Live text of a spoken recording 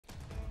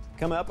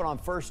Coming up on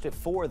First at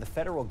 4, the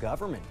federal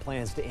government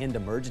plans to end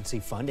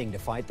emergency funding to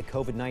fight the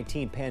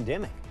COVID-19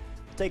 pandemic.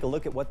 We'll take a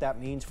look at what that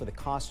means for the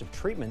cost of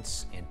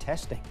treatments and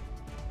testing.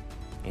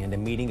 And a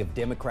meeting of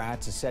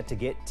Democrats is set to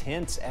get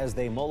tense as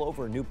they mull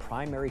over a new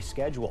primary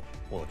schedule.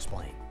 We'll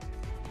explain.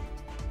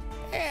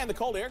 And the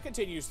cold air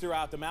continues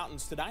throughout the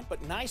mountains tonight,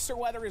 but nicer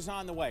weather is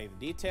on the way.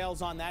 The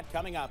details on that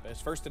coming up as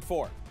First at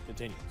 4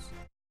 continues.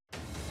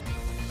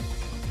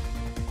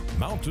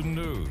 Mountain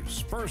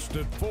News First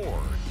at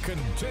 4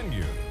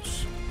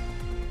 continues.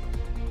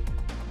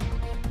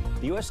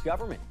 The U.S.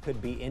 government could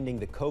be ending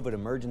the COVID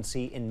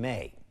emergency in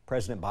May.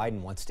 President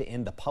Biden wants to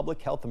end the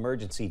public health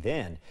emergency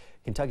then.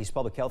 Kentucky's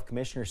public health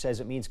commissioner says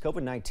it means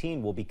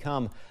COVID-19 will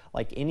become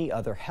like any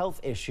other health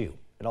issue.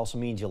 It also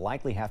means you'll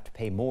likely have to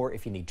pay more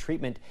if you need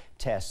treatment,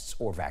 tests,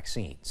 or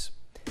vaccines.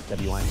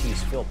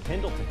 WIMT's Phil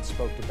Pendleton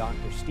spoke to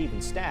Dr. Stephen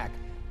Stack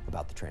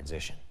about the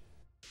transition.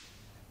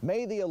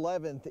 May the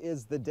 11th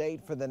is the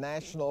date for the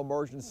national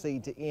emergency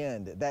to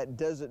end. That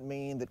doesn't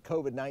mean that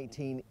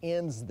COVID-19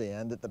 ends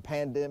then, that the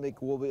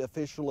pandemic will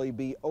officially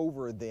be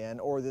over then,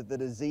 or that the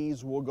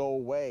disease will go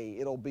away.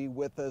 It'll be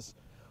with us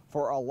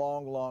for a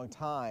long, long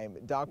time.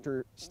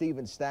 Dr.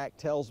 Stephen Stack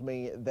tells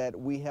me that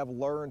we have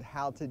learned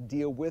how to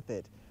deal with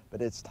it,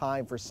 but it's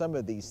time for some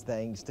of these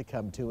things to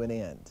come to an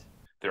end.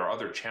 There are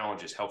other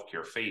challenges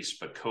healthcare face,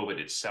 but COVID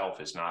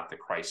itself is not the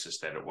crisis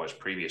that it was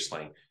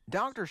previously.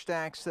 Dr.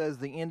 Stack says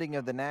the ending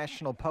of the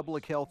national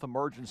public health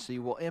emergency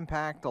will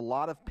impact a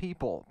lot of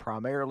people,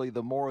 primarily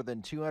the more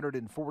than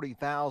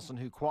 240,000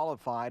 who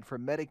qualified for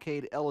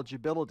Medicaid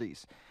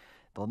eligibilities.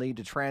 They'll need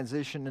to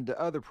transition into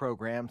other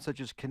programs such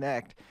as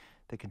Connect,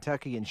 the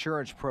Kentucky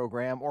Insurance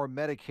Program, or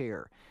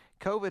Medicare.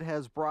 COVID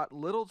has brought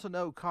little to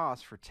no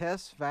cost for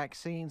tests,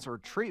 vaccines, or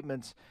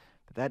treatments.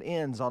 That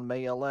ends on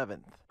May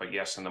 11th. But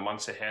yes, in the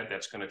months ahead,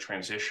 that's going to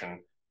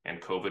transition,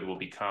 and COVID will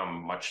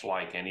become much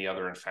like any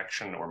other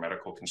infection or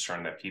medical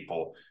concern that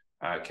people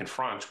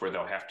confront, where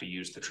they'll have to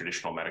use the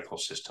traditional medical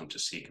system to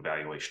seek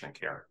evaluation and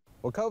care.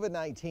 Well,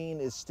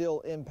 COVID-19 is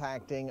still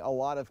impacting a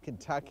lot of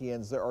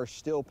Kentuckians. There are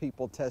still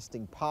people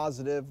testing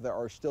positive. There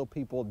are still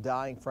people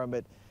dying from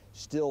it,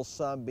 still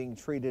some being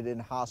treated in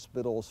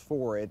hospitals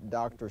for it.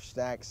 Dr.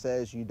 Stack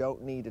says you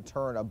don't need to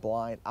turn a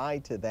blind eye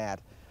to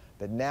that.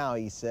 But now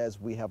he says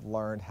we have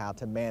learned how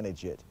to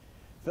manage it.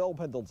 Phil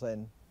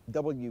Pendleton,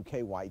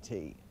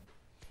 WKYT.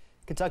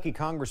 Kentucky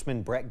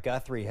Congressman Brett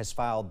Guthrie has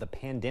filed the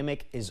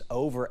Pandemic is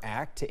Over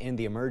Act to end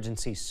the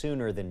emergency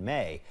sooner than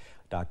May.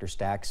 Dr.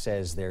 Stack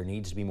says there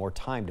needs to be more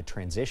time to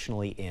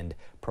transitionally end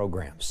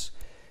programs.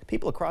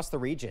 People across the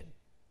region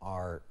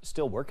are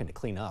still working to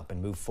clean up and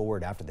move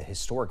forward after the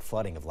historic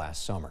flooding of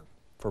last summer.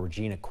 For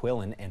Regina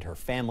Quillen and her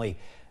family,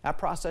 that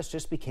process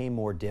just became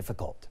more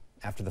difficult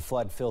after the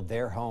flood filled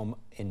their home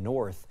in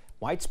North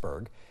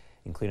Whitesburg,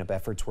 and cleanup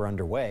efforts were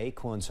underway.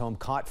 Quillen's home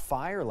caught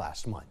fire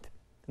last month.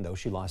 And though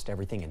she lost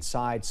everything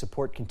inside,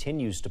 support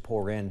continues to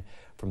pour in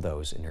from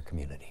those in her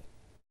community.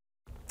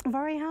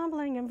 Very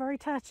humbling and very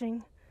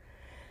touching.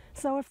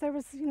 So if there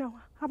was,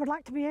 I would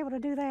like to be able to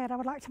do that. I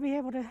would like to be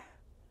able to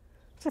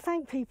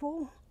thank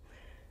people,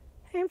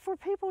 and for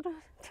people to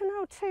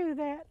know too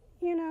that,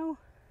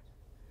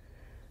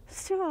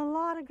 still a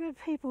lot of good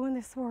people in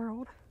this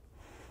world.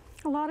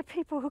 A lot of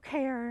people who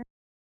care.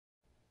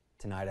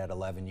 Tonight at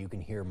 11, you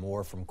can hear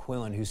more from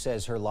Quillen, who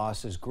says her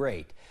loss is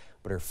great,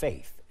 but her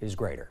faith is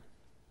greater.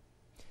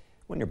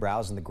 When you're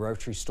browsing the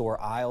grocery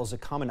store aisles, a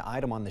common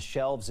item on the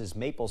shelves is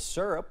maple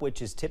syrup,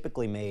 which is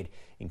typically made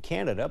in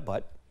Canada,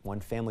 but one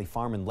family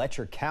farm in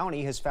Letcher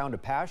County has found a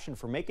passion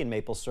for making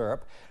maple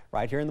syrup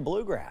right here in the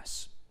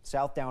Bluegrass.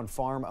 Southdown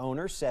farm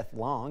owner Seth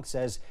Long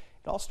says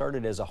it all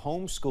started as a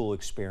homeschool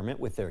experiment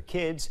with their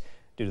kids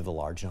due to the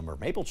large number of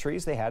maple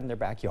trees they had in their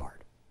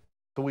backyard.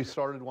 So we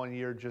started one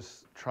year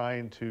just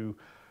trying to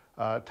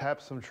tap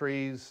some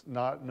trees,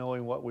 not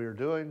knowing what we were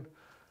doing,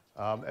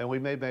 and we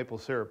made maple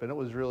syrup, and it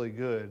was really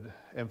good.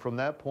 And from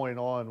that point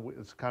on,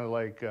 it's kind of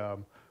like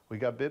we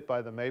got bit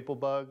by the maple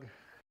bug.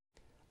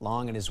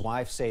 Long and his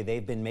wife say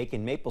they've been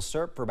making maple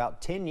syrup for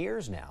about 10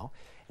 years now,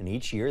 and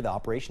each year the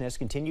operation has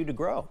continued to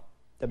grow.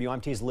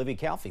 WIMT's Livy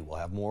Calfee will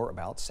have more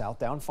about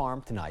Southdown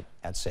Farm tonight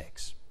at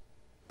 6.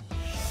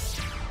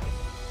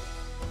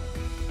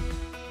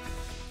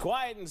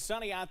 Quiet and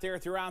sunny out there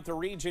throughout the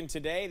region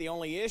today. The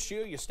only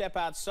issue, you step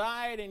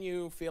outside and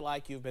you feel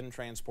like you've been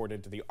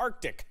transported to the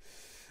Arctic.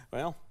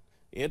 Well,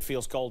 it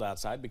feels cold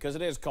outside because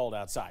it is cold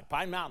outside.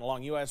 Pine Mountain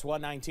along US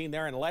 119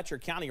 there in Letcher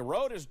County.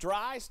 Road is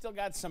dry, still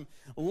got some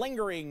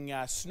lingering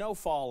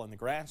snowfall on the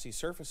grassy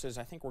surfaces.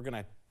 I think we're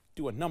going to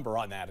do a number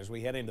on that as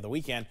we head into the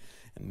weekend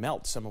and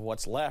melt some of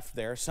what's left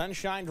there.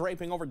 Sunshine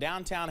draping over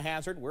downtown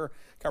Hazard. We're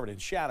covered in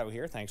shadow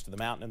here thanks to the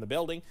mountain in the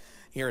building.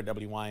 Here at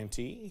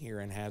WYMT, here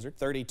in Hazard,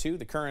 32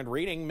 the current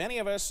reading. Many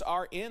of us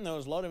are in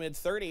those low to mid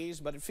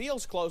 30s, but it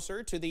feels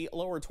closer to the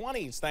lower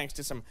 20s thanks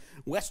to some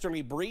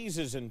westerly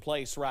breezes in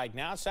place right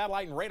now.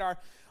 Satellite and radar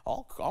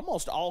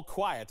almost all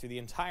quiet through the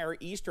entire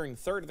eastern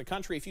third of the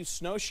country. A few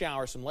snow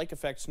showers, some lake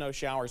effect snow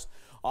showers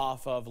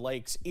off of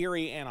Lakes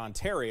Erie and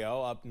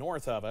Ontario up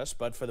north of us,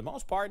 but for the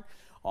most part,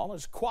 all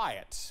is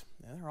quiet.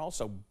 they're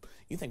also,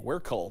 you think we're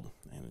cold.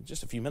 And in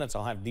just a few minutes,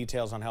 I'll have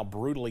details on how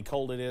brutally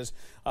cold it is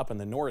up in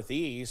the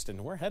Northeast,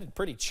 and we're headed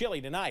pretty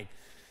chilly tonight.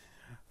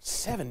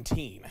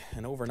 17,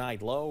 an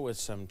overnight low with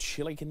some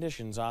chilly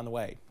conditions on the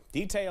way.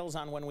 Details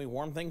on when we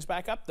warm things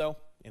back up, though,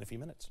 in a few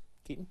minutes.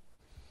 Keaton?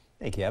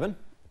 Thank you, Evan.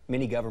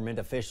 Many government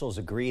officials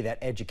agree that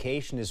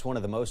education is one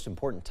of the most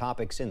important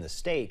topics in the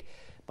state,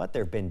 but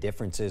there have been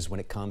differences when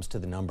it comes to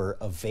the number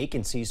of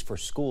vacancies for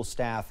school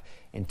staff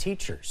and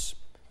teachers.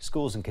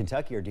 Schools in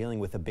Kentucky are dealing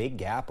with a big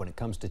gap when it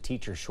comes to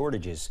teacher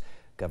shortages.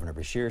 Governor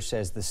Beshear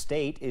says the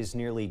state is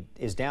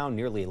down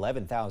nearly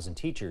 11,000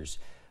 teachers,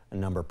 a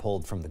number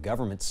pulled from the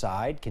government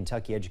side,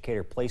 Kentucky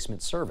Educator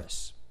Placement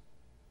Service.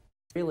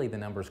 Really, the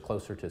number is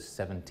closer to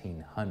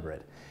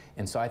 1,700.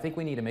 And so I think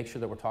we need to make sure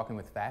that we're talking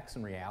with facts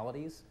and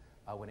realities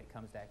when it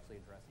comes to actually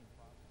addressing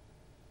problems.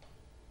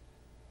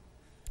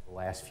 The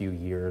last few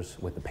years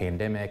with the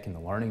pandemic and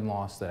the learning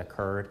loss that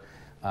occurred,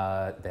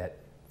 that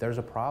there's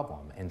a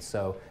problem. And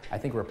so I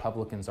think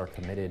Republicans are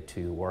committed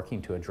to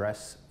working to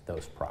address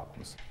those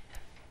problems.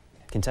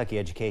 Kentucky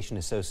Education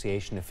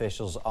Association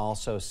officials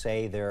also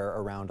say there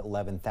are around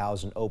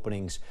 11,000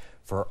 openings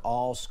for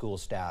all school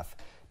staff,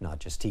 not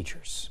just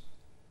teachers.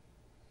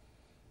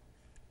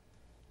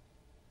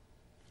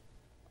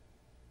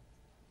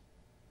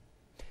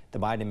 The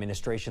Biden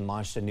administration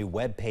launched a new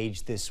web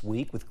page this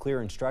week with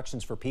clear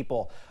instructions for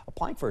people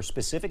applying for a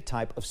specific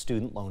type of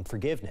student loan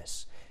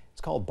forgiveness.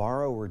 It's called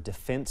Borrower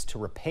Defense to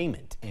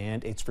Repayment,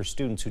 and it's for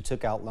students who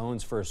took out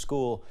loans for a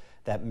school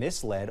that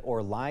misled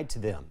or lied to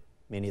them.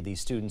 Many of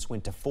these students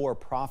went to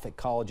for-profit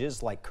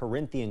colleges like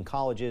Corinthian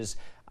Colleges,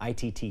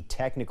 ITT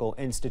Technical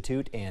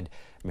Institute, and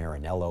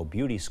Maranello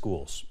Beauty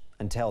Schools.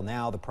 Until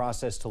now, the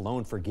process to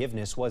loan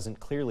forgiveness wasn't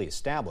clearly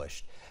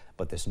established,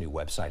 but this new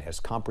website has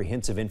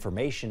comprehensive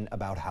information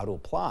about how to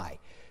apply.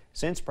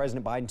 Since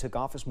President Biden took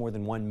office, more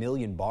than 1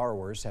 million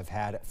borrowers have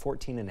had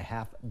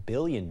 $14.5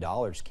 billion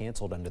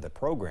canceled under the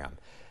program.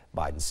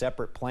 Biden's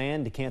separate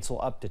plan to cancel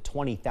up to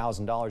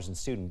 $20,000 in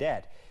student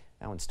debt,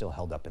 that one's still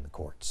held up in the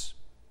courts.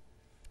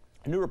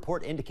 A new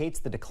report indicates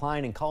the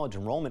decline in college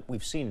enrollment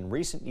we've seen in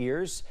recent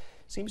years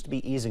seems to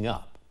be easing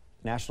up.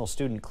 National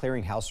Student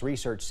Clearinghouse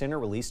Research Center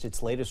released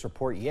its latest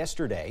report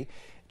yesterday.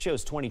 It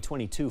shows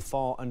 2022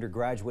 fall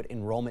undergraduate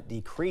enrollment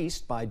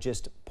decreased by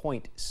just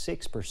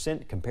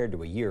 0.6% compared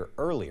to a year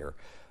earlier.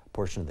 A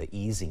portion of the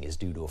easing is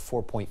due to a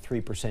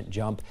 4.3%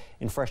 jump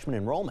in freshman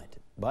enrollment,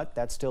 but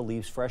that still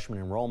leaves freshman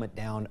enrollment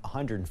down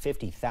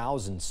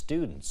 150,000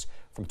 students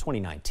from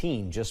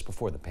 2019, just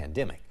before the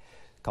pandemic.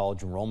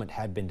 College enrollment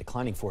had been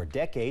declining for a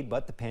decade,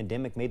 but the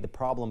pandemic made the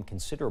problem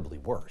considerably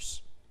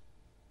worse.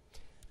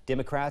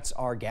 Democrats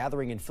are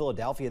gathering in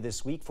Philadelphia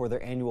this week for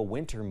their annual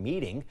winter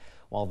meeting.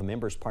 While the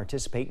members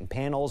participate in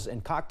panels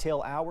and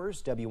cocktail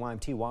hours,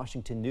 WYMT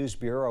Washington News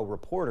Bureau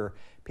reporter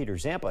Peter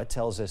Zampa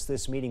tells us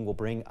this meeting will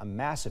bring a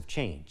massive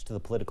change to the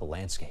political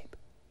landscape.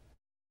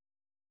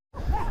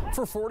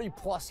 For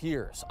 40-plus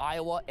years,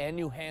 Iowa and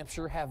New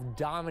Hampshire have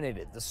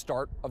dominated the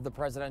start of the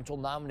presidential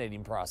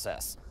nominating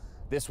process.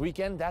 This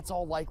weekend, that's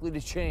all likely to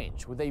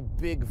change with a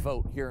big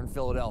vote here in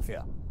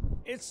Philadelphia.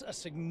 It's a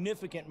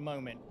significant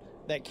moment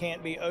that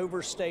can't be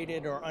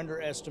overstated or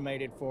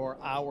underestimated for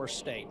our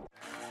state.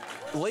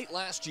 Late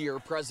last year,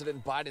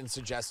 President Biden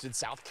suggested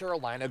South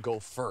Carolina go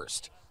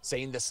first,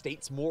 saying the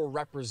state's more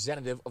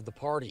representative of the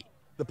party.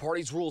 The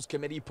party's Rules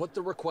Committee put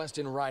the request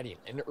in writing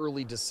in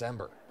early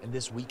December, and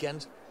this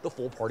weekend, the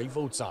full party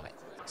votes on it.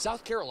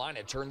 South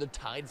Carolina turned the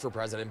tide for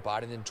President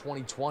Biden in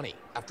 2020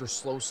 after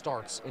slow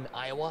starts in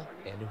Iowa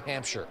and New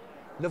Hampshire.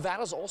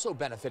 Nevada's also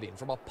benefiting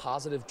from a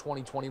positive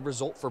 2020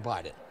 result for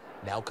Biden,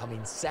 now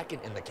coming second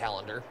in the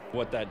calendar.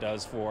 What that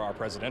does for our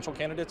presidential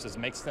candidates is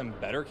makes them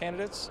better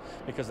candidates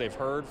because they've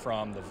heard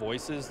from the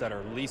voices that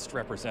are least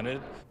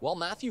represented. While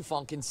Matthew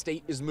Funkin's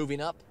state is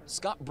moving up,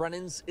 Scott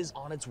Brennan's is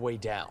on its way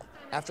down.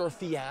 After a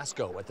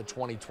fiasco at the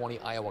 2020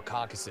 Iowa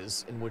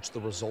caucuses in which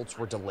the results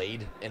were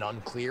delayed and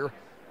unclear,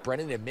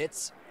 Brennan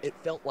admits it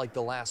felt like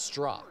the last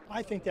straw.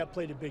 I think that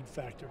played a big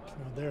factor.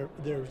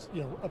 There's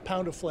a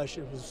pound of flesh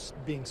that was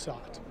being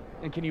sought.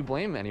 And can you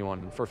blame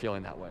anyone for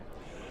feeling that way?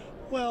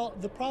 Well,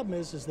 the problem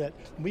is that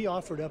we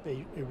offered up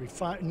a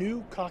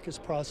new caucus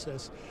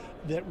process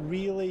that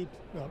really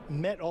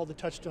met all the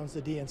touchstones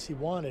the DNC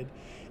wanted,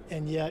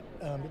 and yet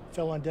it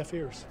fell on deaf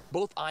ears.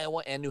 Both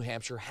Iowa and New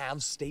Hampshire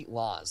have state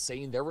laws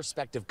saying their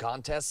respective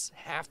contests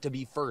have to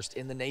be first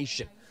in the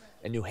nation.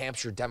 And New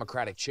Hampshire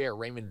Democratic Chair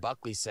Raymond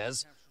Buckley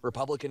says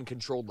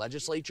Republican-controlled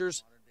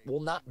legislatures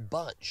will not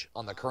budge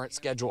on the current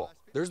schedule.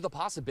 There's the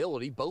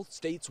possibility both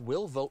states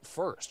will vote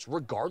first,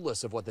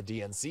 regardless of what the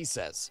DNC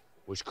says,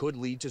 which could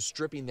lead to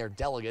stripping their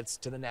delegates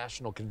to the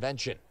national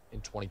convention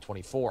in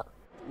 2024.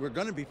 We're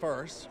going to be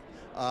first,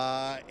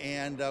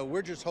 and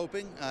we're just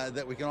hoping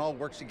that we can all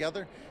work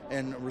together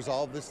and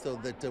resolve this so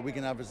that we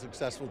can have a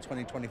successful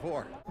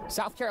 2024.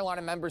 South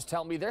Carolina members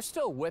tell me they're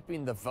still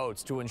whipping the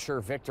votes to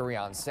ensure victory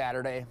on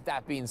Saturday.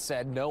 That being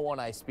said, no one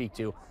I speak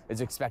to is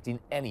expecting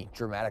any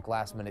dramatic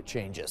last-minute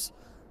changes.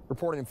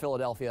 Reporting in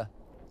Philadelphia,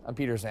 I'm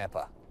Peter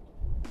Zampa.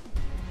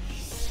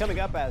 Coming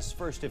up as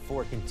First at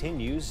 4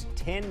 continues,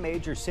 10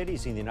 major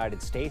cities in the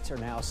United States are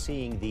now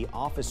seeing the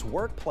office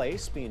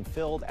workplace being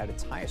filled at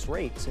its highest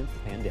rate since the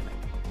pandemic.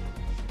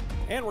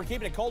 And we're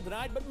keeping it cold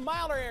tonight, but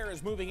milder air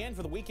is moving in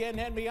for the weekend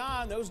and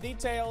beyond. Those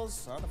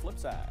details on the flip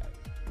side.